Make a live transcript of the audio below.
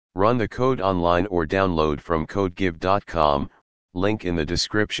Run the code online or download from codegive.com, link in the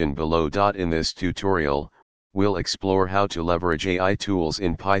description below. In this tutorial, we'll explore how to leverage AI tools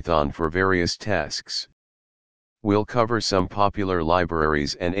in Python for various tasks. We'll cover some popular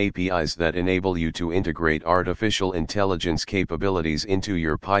libraries and APIs that enable you to integrate artificial intelligence capabilities into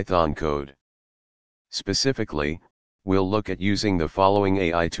your Python code. Specifically, we'll look at using the following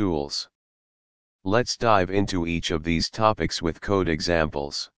AI tools. Let's dive into each of these topics with code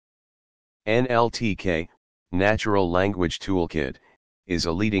examples. nltk, Natural Language Toolkit, is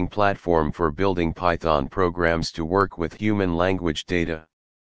a leading platform for building Python programs to work with human language data.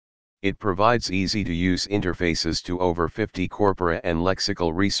 It provides easy-to-use interfaces to over 50 corpora and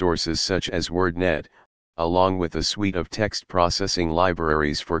lexical resources such as wordnet, along with a suite of text processing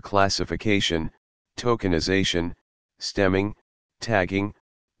libraries for classification, tokenization, stemming, tagging,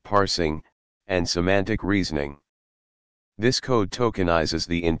 parsing, and semantic reasoning. This code tokenizes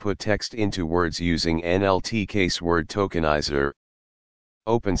the input text into words using nltk's word tokenizer.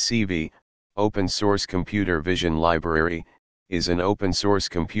 opencv, Open Source Computer Vision Library, is an open-source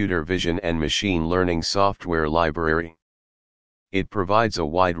computer vision and machine learning software library. It provides a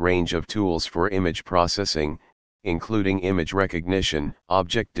wide range of tools for image processing, including image recognition,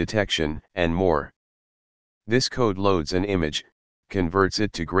 object detection, and more. This code loads an image, converts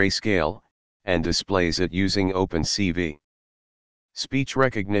it to grayscale, and displays it using opencv. Speech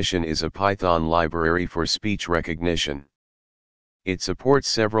recognition is a Python library for speech recognition. It supports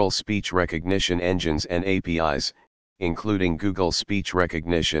several speech recognition engines and APIs, including Google Speech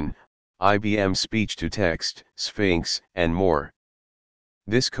Recognition, IBM Speech-to-Text, Sphinx, and more.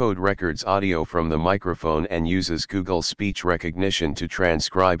 This code records audio from the microphone and uses Google Speech Recognition to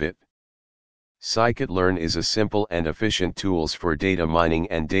transcribe it. scikit-learn is a simple and efficient tools for data mining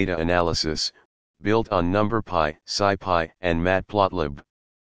and data analysis, built on NumPy, SciPy, and Matplotlib.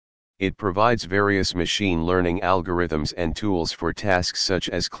 It provides various machine learning algorithms and tools for tasks such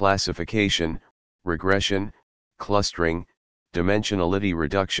as classification, regression, clustering, dimensionality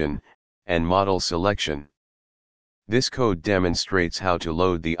reduction, and model selection. This code demonstrates how to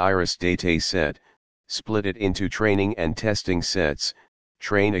load the iris dataset, split it into training and testing sets,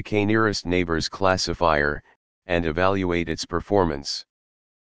 train a k-nearest neighbors classifier, and evaluate its performance.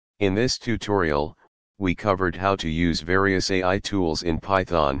 In this tutorial, we covered how to use various AI tools in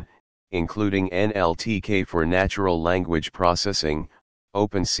Python, including nltk for natural language processing,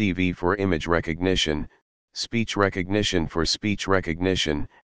 opencv for image recognition, speech recognition for speech recognition,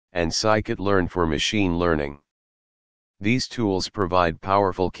 and scikit-learn for machine learning. These tools provide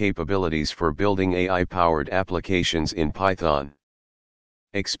powerful capabilities for building AI-powered applications in Python.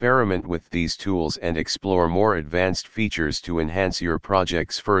 Experiment with these tools and explore more advanced features to enhance your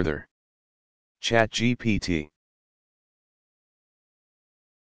projects further. ChatGPT